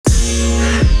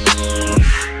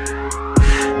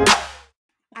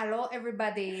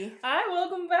everybody. Hi,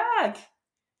 welcome back.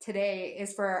 Today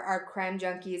is for our crime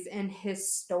junkies and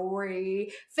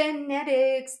history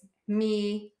phonetics.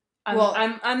 Me.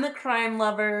 I'm the crime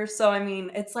lover, so I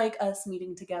mean, it's like us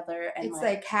meeting together and It's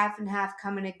like half and half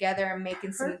coming together and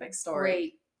making some perfect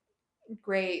story.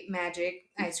 great magic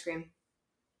ice cream.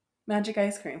 Magic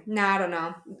ice cream. No, I don't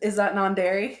know. Is that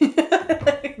non-dairy?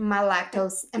 My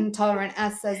lactose intolerant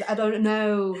ass says I don't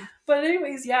know. But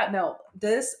anyways, no.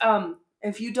 This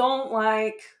if you don't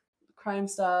like crime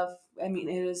stuff, I mean,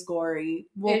 it is gory.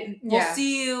 We'll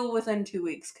see you within 2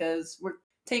 weeks because we're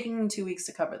taking 2 weeks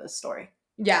to cover this story.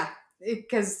 Yeah,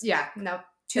 because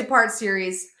 2-part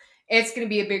series. It's going to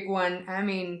be a big one. I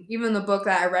mean, even the book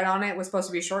that I read on it was supposed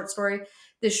to be a short story.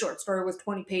 This short story was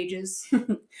 20 pages.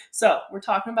 So we're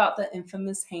talking about the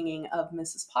infamous hanging of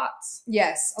Mrs. Potts.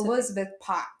 Yes, Elizabeth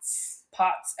Potts.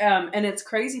 And it's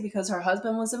crazy because her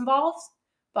husband was involved,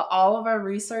 but all of our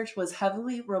research was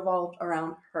heavily revolved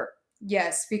around her.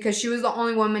 Yes, because she was the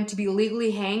only woman to be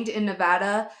legally hanged in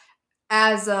Nevada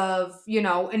as of,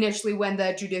 initially when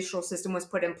the judicial system was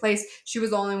put in place. She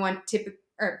was the only one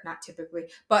not typically,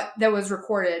 but that was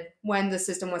recorded when the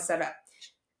system was set up.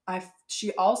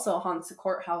 She also haunts the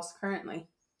courthouse currently.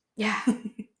 Yeah.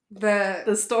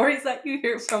 The stories that you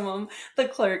hear from them, the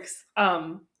clerks,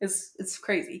 it's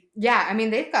crazy. Yeah, I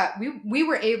mean, we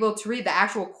were able to read the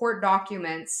actual court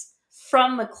documents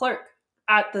from the clerk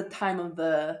at the time of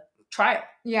the trial.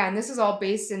 Yeah, and this is all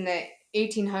based in the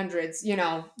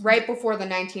 1800s, right before the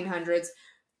 1900s.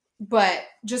 But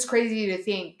just crazy to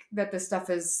think that this stuff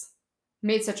has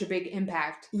made such a big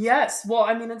impact. Yes. Well,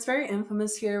 I mean, it's very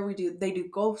infamous here. They do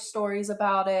ghost stories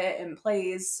about it and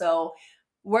plays. So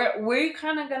we're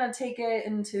kind of going to take it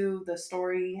into the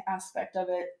story aspect of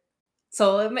it.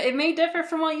 So it may differ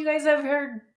from what you guys have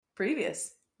heard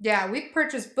previous. Yeah, we've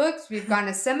purchased books. We've gone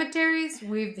to cemeteries.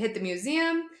 We've hit the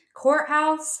museum,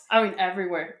 courthouse. I mean,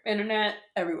 everywhere. Internet,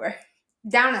 everywhere.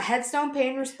 Down a headstone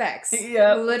paying respects.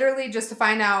 Yeah. Literally just to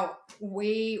find out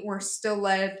we were still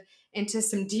led into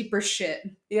some deeper shit.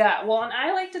 Yeah, well, and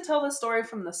I like to tell the story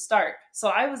from the start. So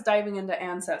I was diving into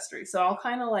ancestry. So I'll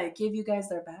kind of give you guys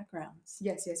their backgrounds.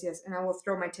 Yes. And I will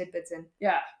throw my tidbits in.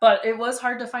 Yeah, but it was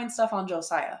hard to find stuff on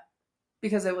Josiah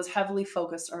because it was heavily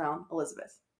focused around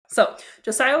Elizabeth. So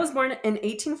Josiah was born in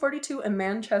 1842 in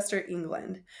Manchester,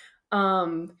 England.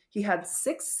 He had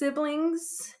 6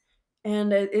 siblings.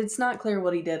 And it's not clear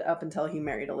what he did up until he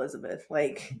married Elizabeth.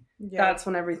 That's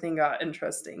when everything got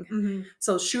interesting. Mm-hmm.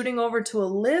 So shooting over to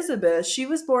Elizabeth, she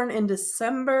was born in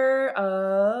December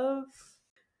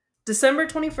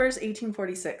 21st,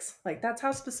 1846. That's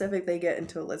how specific they get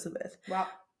into Elizabeth. Wow.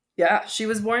 Yeah, she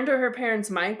was born to her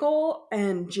parents Michael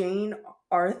and Jane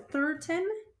Arthurton.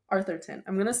 I'm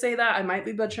going to say that. I might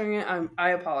be butchering it. I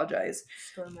apologize.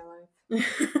 Story of my life.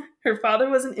 Her father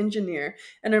was an engineer,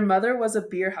 and her mother was a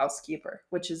beer housekeeper,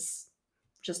 which is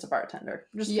just a bartender.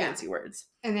 Just fancy words.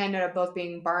 And they ended up both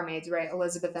being barmaids, right?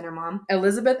 Elizabeth and her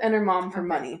mom for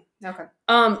money. Okay.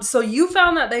 So you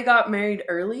found that they got married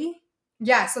early?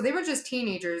 Yeah, so they were just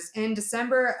teenagers. In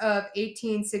December of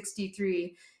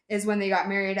 1863 is when they got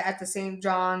married at the St.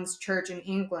 John's Church in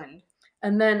England.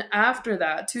 And then after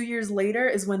that, 2 years later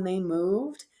is when they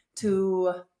moved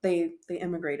they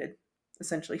immigrated.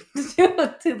 Essentially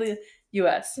to the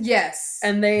U.S. Yes.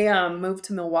 And they moved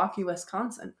to Milwaukee,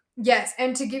 Wisconsin. Yes,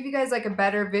 and to give you guys a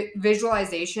better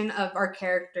visualization of our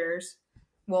characters,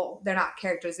 well, they're not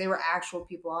characters, they were actual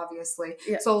people, obviously.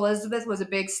 Yeah. So Elizabeth was a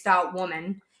big, stout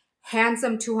woman,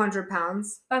 handsome, 200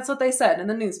 pounds. That's what they said in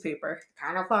the newspaper.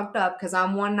 Kind of fucked up because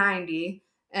I'm 190.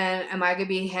 And am I going to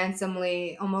be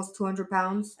handsomely almost 200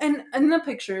 pounds? And in the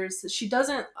pictures, she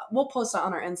doesn't... We'll post it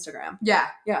on our Instagram. Yeah.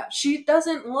 Yeah. She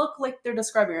doesn't look like they're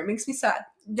describing her. It makes me sad.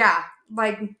 Yeah.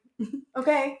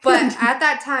 Okay. But at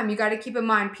that time, you got to keep in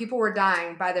mind, people were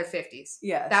dying by their 50s.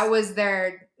 Yes. That was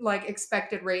their,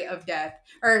 expected rate of death.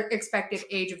 Or expected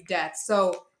age of death.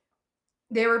 So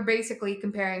they were basically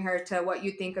comparing her to what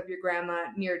you think of your grandma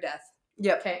near death.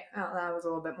 Yep. Okay, that was a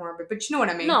little bit morbid, but you know what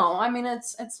I mean. No, I mean,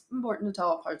 it's important to tell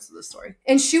all parts of the story.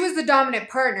 And she was the dominant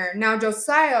partner. Now,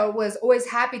 Josiah was always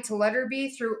happy to let her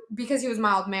be because he was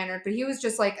mild-mannered, but he was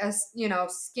just a,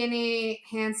 skinny,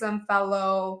 handsome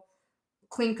fellow,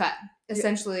 clean-cut,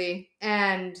 essentially.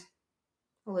 Yeah. And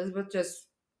Elizabeth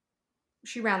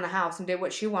she ran the house and did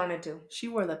what she wanted to. She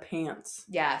wore the pants.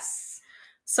 Yes.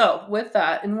 So, with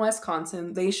that, in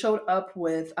Wisconsin, they showed up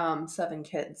with 7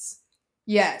 kids.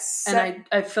 Yes. And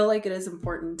I feel like it is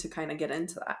important to kind of get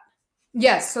into that.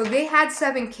 Yes, so they had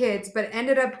 7 kids, but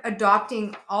ended up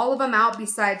adopting all of them out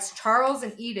besides Charles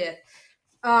and Edith,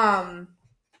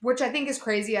 which I think is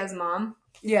crazy as a mom.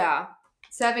 Yeah.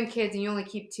 7 kids and you only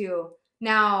keep 2.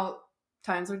 Now,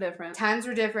 Times were different.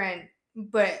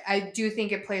 but I do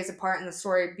think it plays a part in the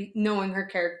story, knowing her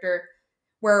character,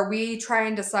 where we try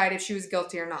and decide if she was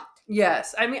guilty or not.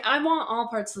 Yes. I mean, I want all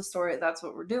parts of the story. That's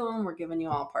what we're doing. We're giving you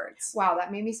all parts. Wow,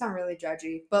 that made me sound really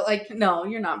judgy. But like, no,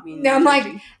 you're not being. No, I'm judgy.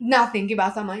 like not thinking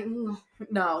about that. I'm like, mm.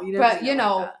 No, you didn't. But you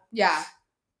know, like yeah.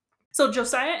 So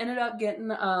Josiah ended up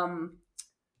getting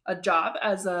a job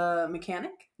as a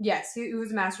mechanic. Yes, he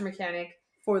was a master mechanic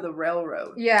for the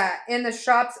railroad. Yeah, in the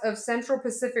shops of Central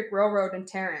Pacific Railroad in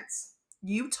Terrence,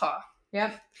 Utah.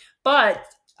 Yep. But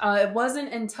it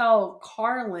wasn't until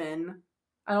Carlin,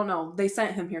 I don't know, they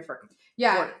sent him here for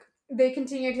work. They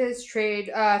continued his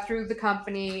trade through the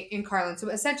company in Carlin, so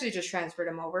essentially just transferred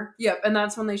him over. Yep, and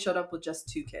that's when they showed up with just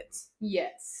 2 kids.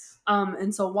 Yes.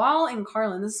 And so while in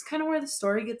Carlin, this is kind of where the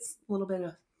story gets a little bit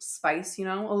of spice, you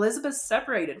know? Elizabeth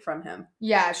separated from him.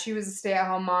 Yeah, she was a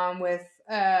stay-at-home mom with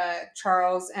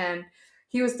Charles, and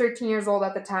he was 13 years old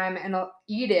at the time, and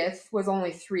Edith was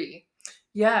only 3.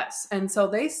 Yes, and so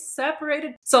they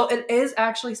separated. So it is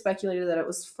actually speculated that it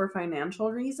was for financial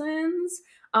reasons.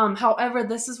 However,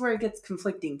 this is where it gets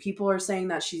conflicting. People are saying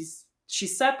that she's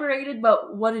separated,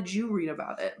 but what did you read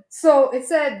about it? So it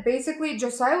said basically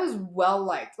Josiah was well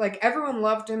liked. Like everyone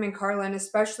loved him in Carlin,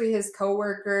 especially his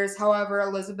coworkers. However,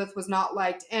 Elizabeth was not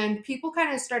liked, and people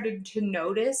kind of started to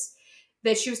notice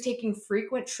that she was taking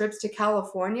frequent trips to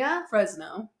California,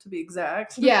 Fresno, to be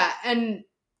exact. Yeah, and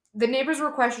the neighbors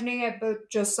were questioning it, but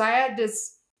Josiah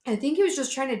I think he was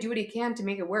just trying to do what he can to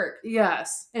make it work.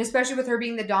 Yes. And especially with her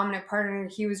being the dominant partner,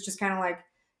 he was just kind of like,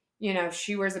 you know,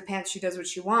 she wears the pants, she does what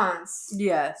she wants.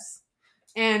 Yes.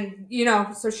 And, you know,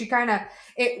 so she kind of,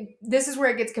 this is where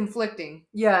it gets conflicting.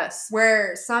 Yes.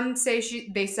 Where some say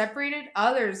they separated,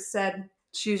 others said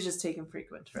she was just taking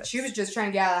frequent trips. She was just trying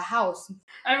to get out of the house.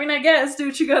 I mean, I guess, do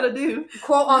what you gotta do.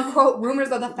 Quote unquote,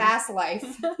 rumors of the fast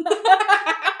life.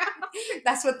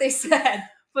 That's what they said.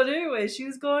 But anyway, she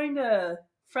was going to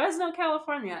Fresno,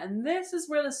 California, and this is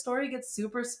where the story gets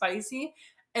super spicy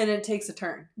and it takes a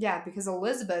turn. Yeah, because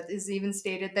Elizabeth is even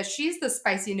stated that she's the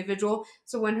spicy individual,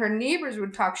 so when her neighbors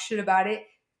would talk shit about it,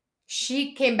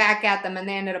 she came back at them and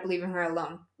they ended up leaving her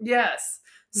alone. Yes.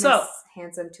 So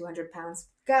handsome 200 pounds.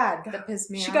 God, that pissed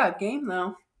me off. She got game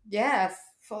though. Yeah,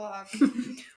 fuck.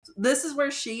 This is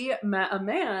where she met a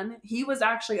man. He was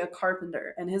actually a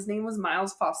carpenter, and his name was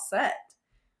Miles Fawcett.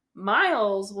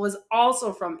 Miles was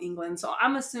also from England, so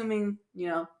I'm assuming, you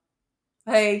know,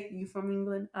 hey, you from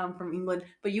England? I'm from England.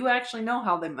 But you actually know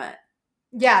how they met.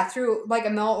 Yeah, through like a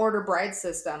mail order bride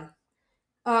system.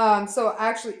 It's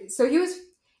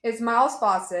Miles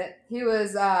Fawcett. He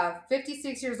was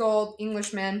 56 years old,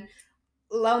 Englishman,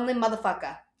 lonely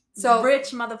motherfucker. So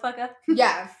rich motherfucker.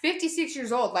 Yeah, 56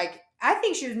 years old. Like, I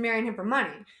think she was marrying him for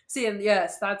money. See, and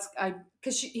yes,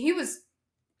 because he was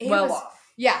off.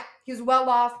 Yeah, he was well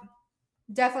off.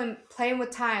 Definitely playing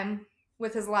with time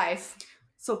with his life.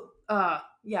 So,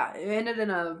 yeah, it ended in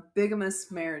a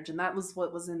bigamous marriage, and that was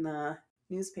what was in the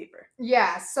newspaper.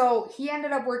 Yeah, so he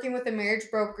ended up working with a marriage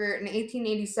broker in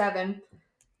 1887,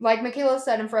 like Michaela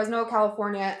said, in Fresno,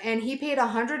 California, and he paid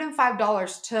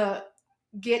 $105 to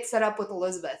get set up with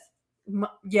Elizabeth.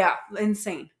 Yeah,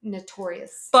 insane.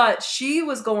 Notorious. But she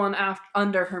was going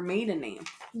under her maiden name.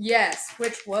 Yes,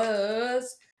 which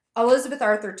was Elizabeth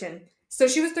Arthurton. So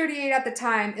she was 38 at the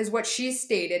time, is what she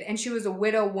stated, and she was a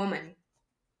widow woman.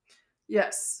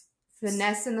 Yes.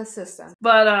 Finesse in the system.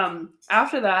 But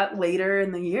after that, later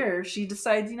in the year, she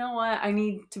decides, you know what, I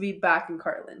need to be back in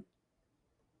Carlin.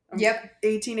 Yep.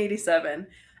 1887.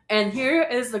 And here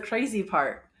is the crazy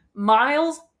part.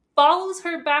 Miles follows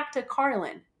her back to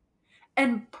Carlin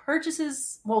and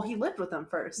purchases, well, he lived with them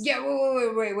first. Yeah,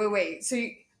 wait.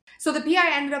 So the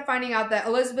PI ended up finding out that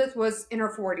Elizabeth was in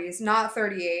her 40s, not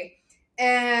 38.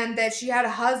 And that she had a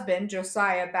husband,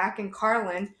 Josiah, back in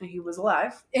Carlin. And he was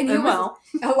alive. And he was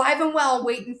alive and well,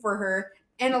 waiting for her.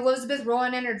 And Elizabeth,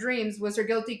 rolling in her dreams, was her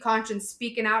guilty conscience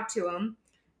speaking out to him.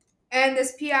 And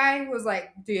this PI was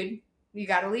like, dude, you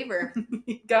gotta leave her.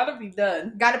 You gotta be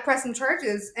done. Gotta press some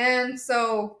charges. And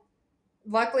so,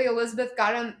 luckily, Elizabeth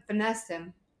got him, finessed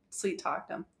him. Sweet talked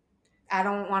him. I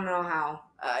don't want to know how.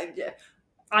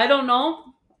 I don't know.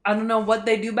 I don't know what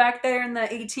they do back there in the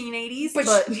 1880s,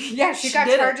 but yeah, she got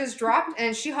charges dropped,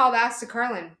 and she hauled ass to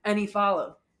Carlin. And he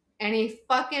followed. And he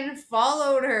fucking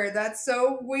followed her. That's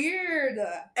so weird.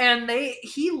 And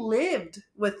he lived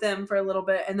with them for a little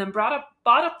bit, and then bought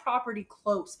a property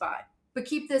close by. But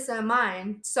keep this in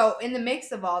mind. So in the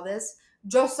mix of all this,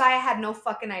 Josiah had no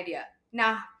fucking idea.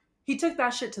 Now, he took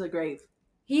that shit to the grave.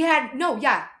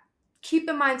 Keep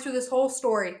in mind through this whole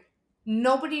story,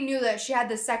 nobody knew that she had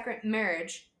the second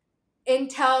marriage.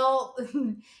 until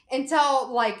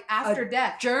like after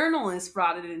death. Journalist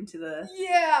brought it into the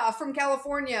Yeah, from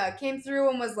California, came through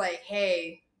and was like,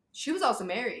 "Hey, she was also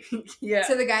married yeah.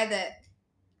 to the guy that."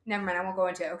 Never mind, I won't go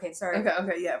into it. Okay, sorry.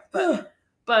 Okay, yeah, but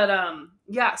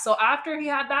yeah. So after he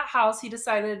had that house, he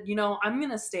decided, I'm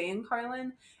gonna stay in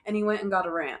Carlin, and he went and got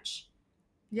a ranch.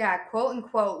 Yeah, quote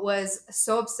unquote, was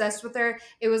so obsessed with her.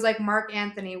 It was like Mark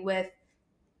Anthony with.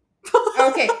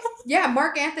 Okay, yeah,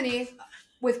 Mark Anthony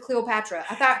with Cleopatra.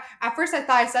 At first I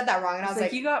thought I said that wrong, and I was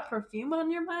like, you got perfume on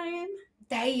your mind?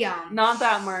 Damn. Not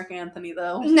that Mark Anthony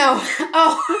though. No.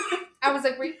 Oh, I was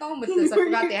like, where you going with this? I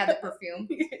forgot they had the perfume.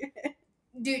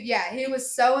 Dude, yeah, he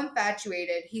was so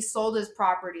infatuated. He sold his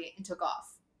property and took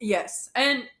off. Yes,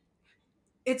 and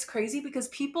it's crazy because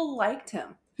people liked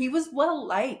him. He was well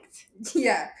liked.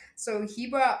 Yeah, so he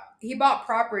bought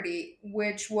property,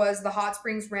 which was the Hot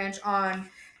Springs Ranch on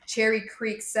Cherry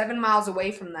Creek, 7 miles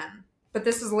away from them. But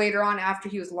this was later on after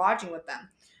he was lodging with them.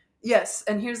 Yes,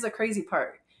 and here's the crazy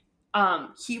part.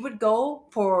 He would go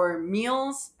for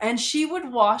meals and she would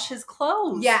wash his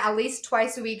clothes. Yeah, at least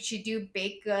twice a week she'd do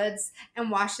baked goods and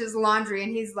wash his laundry.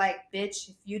 And he's like, bitch,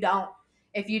 if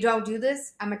you don't do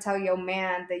this, I'm gonna tell your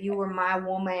man that you were my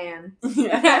woman.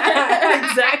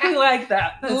 Exactly like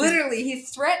that. Literally, he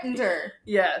threatened her.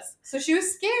 Yes. So she was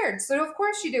scared. So of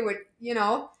course she did what,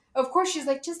 of course she's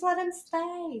like, just let him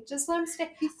stay. Just let him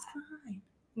stay. He's fine.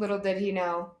 Little did he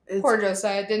know. Poor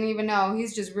Josiah didn't even know.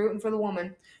 He's just rooting for the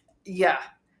woman. Yeah.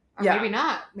 Or maybe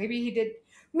not. Maybe he did.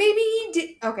 Maybe he did.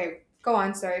 Okay, go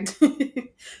on. Sorry.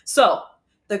 So,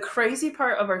 the crazy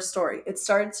part of our story, it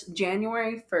starts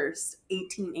January 1st,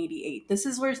 1888. This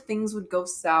is where things would go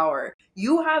sour.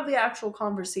 You have the actual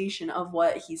conversation of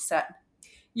what he said.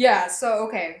 Yeah,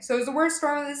 so it was the worst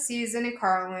storm of the season in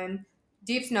Carlin.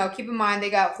 Deep snow. Keep in mind,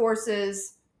 they got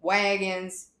horses,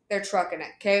 wagons. They're trucking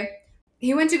it, okay?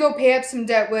 He went to go pay up some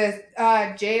debt with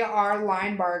J.R.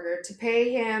 Linebarger to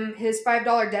pay him his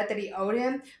 $5 debt that he owed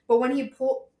him. But when he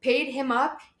paid him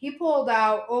up, he pulled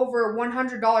out over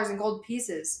 $100 in gold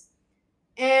pieces.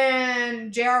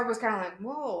 And J.R. was kind of like,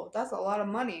 whoa, that's a lot of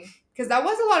money. Because that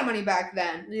was a lot of money back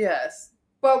then. Yes.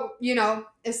 But,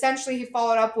 essentially he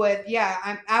followed up with,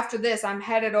 after this, I'm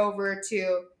headed over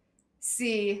to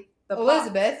see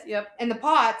Elizabeth and the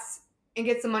Potts and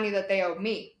get some money that they owed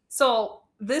me. So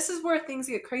this is where things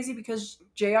get crazy because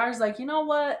JR's like, you know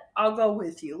what? I'll go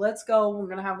with you. Let's go. We're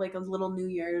going to have like a little New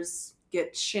Year's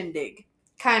shindig.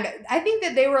 Kind of. I think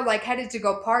that they were like headed to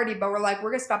go party, but we're like, we're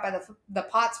going to stop by the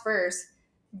Potts first,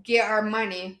 get our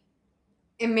money,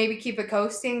 and maybe keep it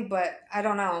coasting. But I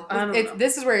don't know.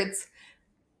 This is where it's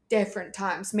different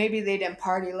times. Maybe they didn't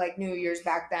party like New Year's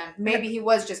back then. Maybe he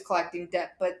was just collecting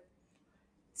debt. But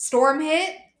storm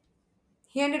hit.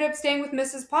 He ended up staying with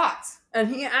Mrs. Potts. And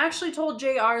he actually told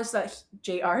JR's, not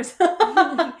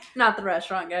the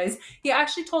restaurant, guys. He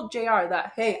actually told JR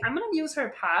that, hey, I'm going to use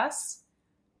her pass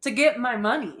to get my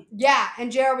money. Yeah,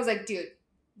 and JR was like, dude,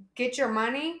 get your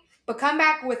money, but come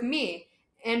back with me.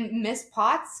 And Miss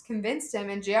Potts convinced him,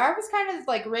 and JR was kind of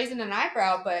like raising an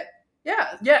eyebrow, but...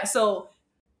 Yeah, so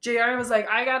JR was like,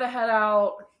 I got to head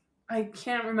out. I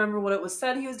can't remember what it was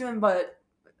said he was doing, but...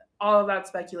 all of that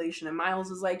speculation. And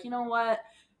Miles was like, you know what?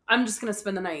 I'm just going to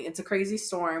spend the night. It's a crazy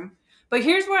storm. But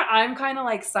here's where I'm kind of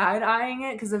like side-eyeing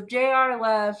it. Because if JR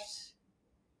left,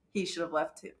 he should have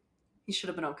left too. He should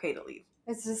have been okay to leave.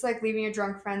 It's just like leaving your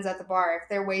drunk friends at the bar. If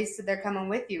they're wasted, they're coming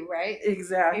with you, right?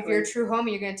 Exactly. If you're a true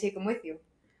homie, you're going to take them with you.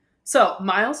 So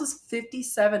Miles was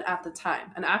 57 at the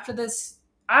time. And after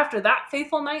that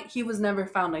fateful night, he was never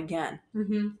found again.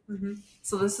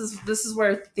 So this is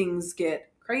where things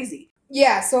get crazy.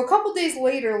 Yeah, so a couple days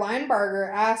later,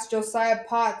 Linebarger asked Josiah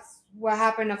Potts what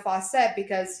happened to Fawcett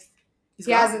because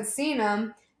he hasn't seen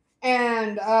him.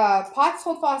 And Potts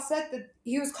told Fawcett that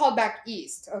he was called back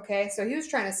east, okay? So he was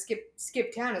trying to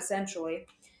skip town, essentially,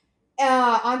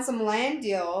 on some land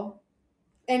deal.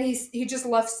 And he just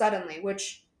left suddenly,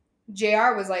 which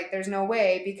JR was like, there's no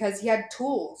way, because he had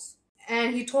tools.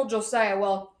 And he told Josiah,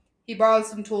 well, he borrowed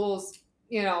some tools,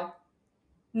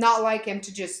 not like him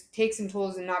to just take some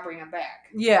tools and not bring them back.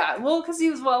 Yeah, well, because he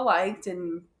was well-liked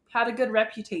and had a good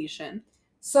reputation.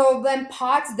 So then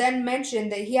Potts then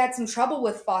mentioned that he had some trouble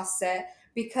with Fawcett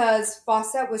because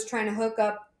Fawcett was trying to hook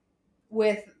up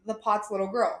with the Potts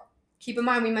little girl. Keep in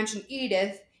mind, we mentioned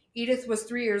Edith. Edith was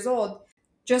 3 years old.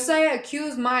 Josiah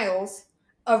accused Miles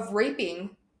of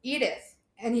raping Edith,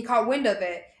 and he caught wind of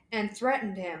it and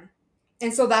threatened him.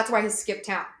 And so that's why he skipped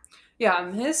town. Yeah,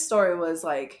 and his story was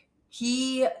like,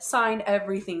 he signed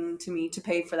everything to me to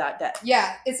pay for that debt.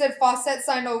 Yeah, it said Fawcett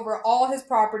signed over all his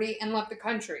property and left the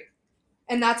country.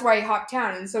 And that's why he hopped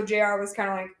town. And so JR was kind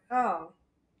of like, oh.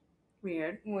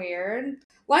 Weird.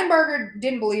 Linebarger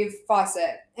didn't believe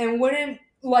Fawcett and wouldn't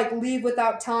leave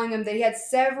without telling him that he had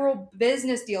several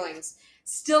business dealings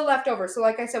still left over. So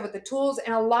like I said, with the tools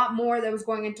and a lot more that was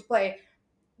going into play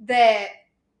that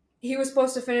he was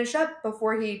supposed to finish up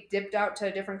before he dipped out to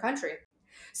a different country.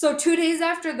 So 2 days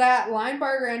after that,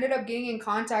 Linebarger ended up getting in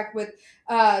contact with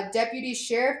Deputy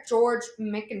Sheriff George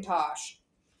McIntosh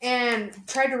and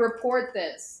tried to report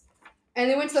this. And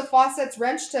they went to the Fawcett's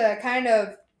Ranch to kind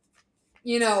of,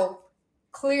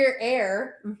 clear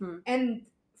air. Mm-hmm. And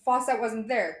Fawcett wasn't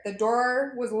there. The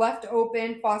door was left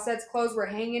open. Fawcett's clothes were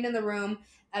hanging in the room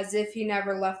as if he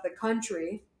never left the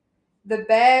country. The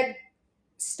bed,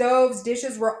 stoves,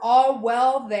 dishes were all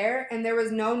well there, and there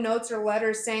was no notes or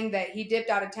letters saying that he dipped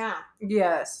out of town.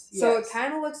 Yes. So it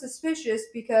kind of looked suspicious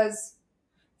because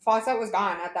Fawcett was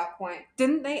gone at that point.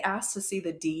 Didn't they ask to see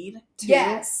the deed too?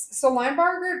 Yes. So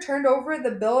Linebarger turned over the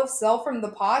bill of sale from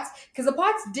the Potts, because the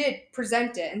Potts did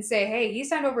present it and say, hey, he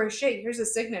signed over his shit. Here's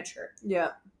his signature.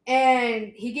 Yeah.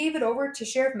 And he gave it over to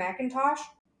Sheriff McIntosh,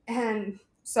 and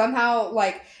somehow,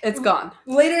 it's gone.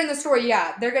 Later in the story,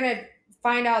 yeah, they're going to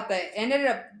find out that it ended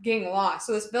up getting lost.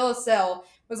 So this bill of sale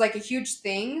was a huge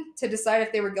thing to decide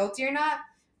if they were guilty or not,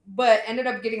 but ended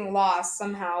up getting lost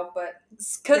somehow. But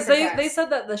because they said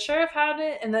that the sheriff had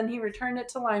it and then he returned it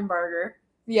to Linebarger.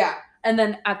 Yeah. And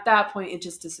then at that point it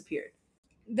just disappeared.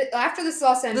 After this is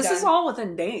all said and done. This is all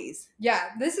within days. Yeah,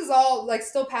 this is all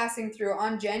still passing through.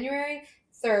 On January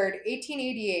 3rd,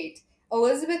 1888,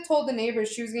 Elizabeth told the neighbors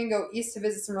she was going to go east to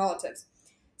visit some relatives.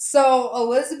 So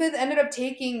Elizabeth ended up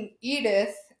taking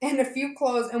Edith and a few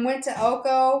clothes and went to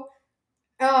Elko,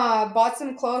 bought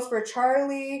some clothes for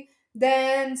Charlie,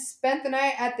 then spent the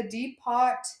night at the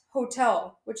Depot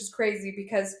Hotel, which is crazy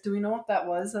because... Do we know what that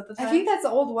was at the time? I think that's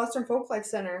the old Western Folklife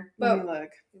Center. But let me look.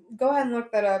 Go ahead and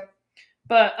look that up.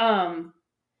 But, and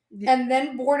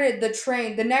then boarded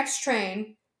the next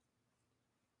train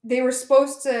they were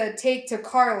supposed to take to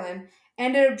Carlin,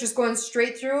 ended up just going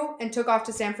straight through and took off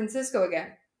to San Francisco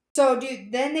again. So,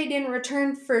 dude, then they didn't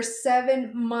return for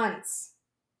 7 months.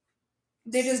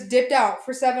 They just dipped out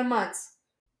for 7 months.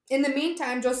 In the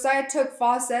meantime, Josiah took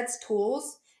Fawcett's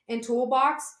tools and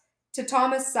toolbox to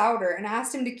Thomas Souter and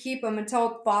asked him to keep them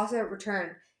until Fawcett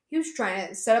returned. He was trying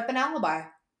to set up an alibi.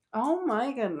 Oh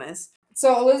my goodness.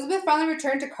 So Elizabeth finally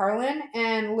returned to Carlin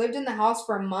and lived in the house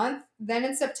for a month. Then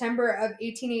in September of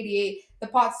 1888, the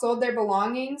Potts sold their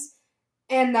belongings.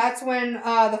 And that's when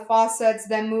the Fawcetts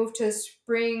then moved to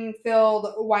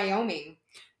Springfield, Wyoming.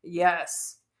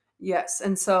 Yes.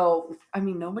 And so, I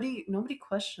mean, nobody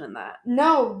questioned that.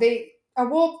 No,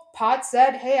 Potts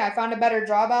said, hey, I found a better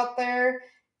job out there.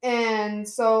 And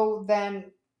so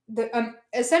then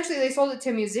essentially they sold it to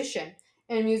a musician.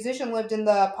 And a musician lived in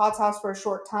the Potts house for a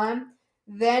short time.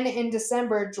 Then in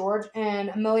December, George and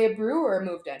Amelia Brewer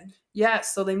moved in.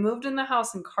 Yes, so they moved in the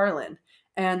house in Carlin.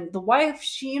 And the wife,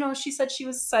 she said she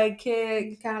was a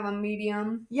sidekick. Kind of a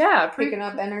medium. Yeah. Picking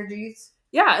up energies.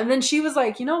 Yeah, and then she was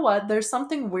like, you know what? There's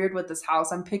something weird with this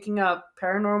house. I'm picking up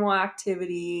paranormal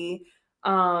activity.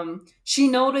 She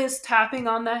noticed tapping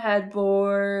on the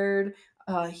headboard.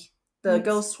 The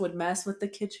ghost would mess with the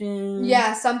kitchen.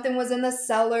 Yeah, something was in the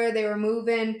cellar. They were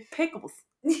moving pickles.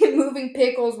 Moving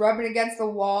pickles, rubbing against the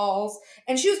walls.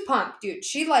 And she was pumped, dude.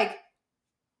 She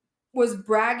was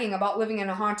bragging about living in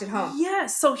a haunted home.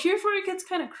 Yes, so here's where it gets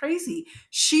kind of crazy.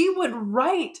 She would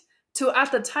write to,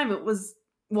 at the time it was,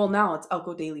 well, now it's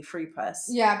Elko Daily Free Press.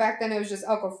 Yeah, back then it was just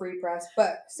Elko Free Press,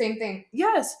 but same thing.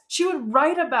 Yes, she would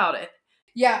write about it.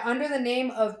 Yeah, under the name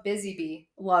of Busy Bee.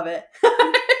 Love it.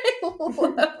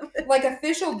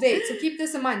 Official date. So keep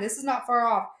this in mind. This is not far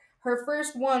off. Her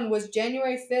first one was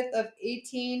January 5th of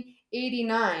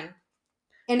 1889.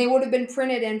 And it would have been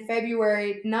printed in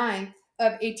February 9th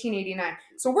of 1889.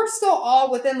 So we're still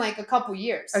all within a couple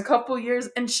years.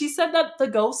 And she said that the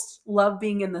ghosts love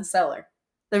being in the cellar.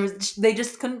 They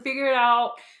just couldn't figure it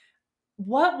out.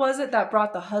 What was it that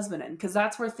brought the husband in? Because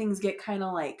that's where things get kind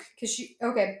of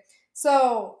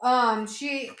So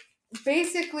she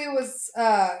basically was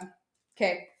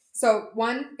so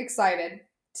one, excited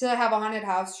to have a haunted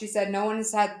house. She said no one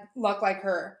has had luck like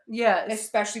her. Yes.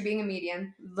 Especially being a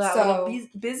medium. That little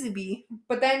busy bee.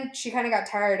 But then she kind of got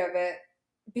tired of it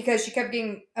because she kept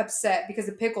getting upset because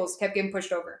the pickles kept getting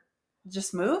pushed over.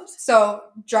 Just moved? So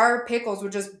jar of pickles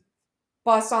would just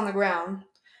bust on the ground.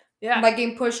 Yeah.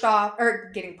 Getting pushed off.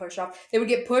 They would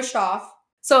get pushed off.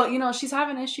 So, she's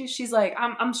having issues. She's like,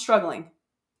 I'm struggling.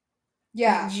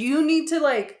 Yeah. You need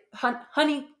to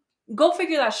honey, go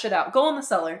figure that shit out. Go in the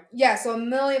cellar. Yeah, so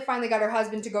Amelia finally got her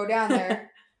husband to go down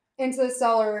there. into the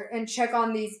cellar and check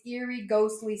on these eerie,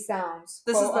 ghostly sounds.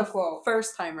 This is the unquote.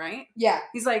 first time, right? Yeah.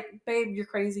 He's like, babe, you're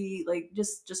crazy. Like,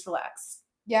 just relax.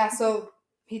 Yeah, so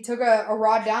he took a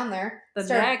rod down there.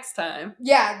 Next time.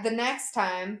 Yeah, the next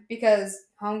time, because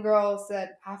homegirl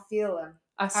said, I feel him.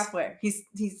 I swear. He's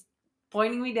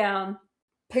pointing me down.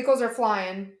 Pickles are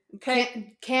flying.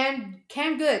 Okay.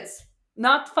 Canned goods.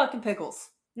 Not the fucking pickles.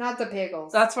 Not the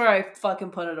pickles. That's where I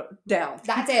fucking put it down.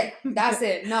 That's it. That's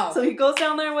it. No. So he goes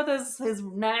down there with his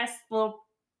nice little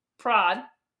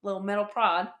metal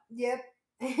prod. Yep.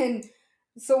 And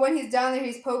so when he's down there,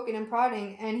 he's poking and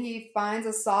prodding, and he finds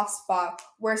a soft spot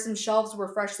where some shelves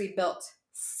were freshly built.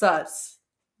 Sus.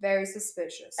 Very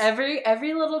suspicious.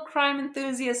 Every little crime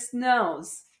enthusiast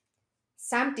knows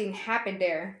something happened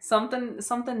there.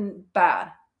 Something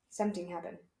bad. Something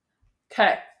happened.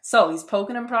 Okay, so he's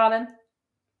poking and prodding.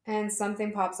 And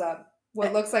something pops up.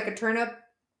 What looks like a turnip.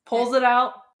 Pulls it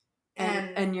out.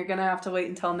 And you're gonna have to wait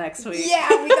until next week. Yeah,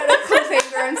 we got a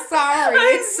cliffhanger. I'm sorry.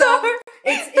 It's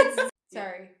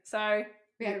sorry.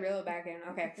 We had to reel it back in.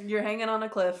 Okay. You're hanging on a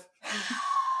cliff.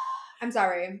 I'm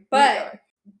sorry, but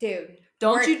dude,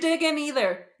 don't you dig in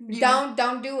either.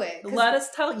 Don't do it. Let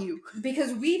us tell you,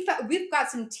 because we've got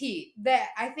some tea that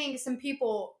I think some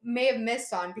people may have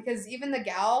missed on, because even the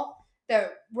gal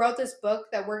that wrote this book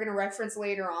that we're gonna reference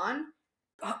later on,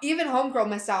 even homegirl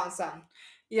missed out on some.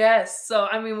 Yes, so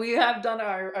I mean we have done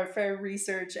our fair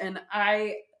research, and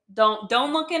I don't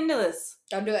look into this.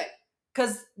 Don't do it.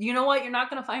 Because you know what? You're not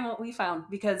going to find what we found,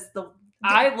 because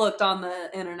I looked on the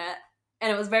internet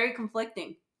and it was very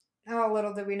conflicting. Oh,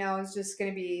 little did we know it was just going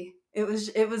to be... It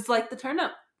was like the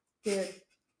turnip. Dude.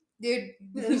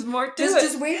 There's more to it.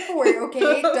 Just wait for it,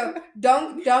 okay?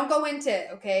 don't go into it,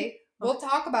 okay? We'll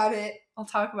talk about it. I'll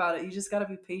talk about it. You just got to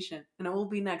be patient, and it will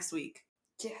be next week.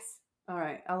 Yes. All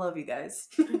right. I love you guys.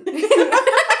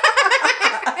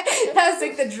 That was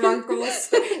like the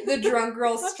drunk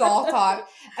girl stall talk.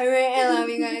 All right, I love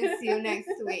you guys. See you next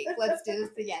week. Let's do this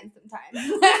again sometime.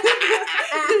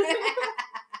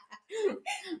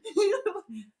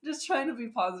 Just trying to be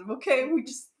positive, okay?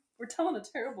 We're telling a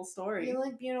terrible story. You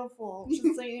look beautiful,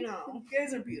 just so you know. You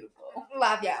guys are beautiful.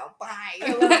 Love you. Bye.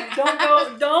 I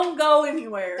love you. Don't go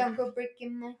anywhere. Don't go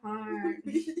breaking my heart.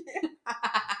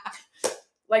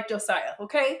 Like Josiah,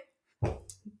 okay?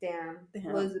 Damn.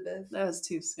 Elizabeth. That was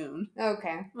too soon.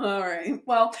 Okay. All right.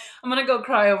 Well, I'm going to go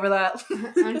cry over that.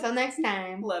 Until next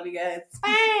time. Love you guys.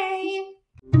 Bye.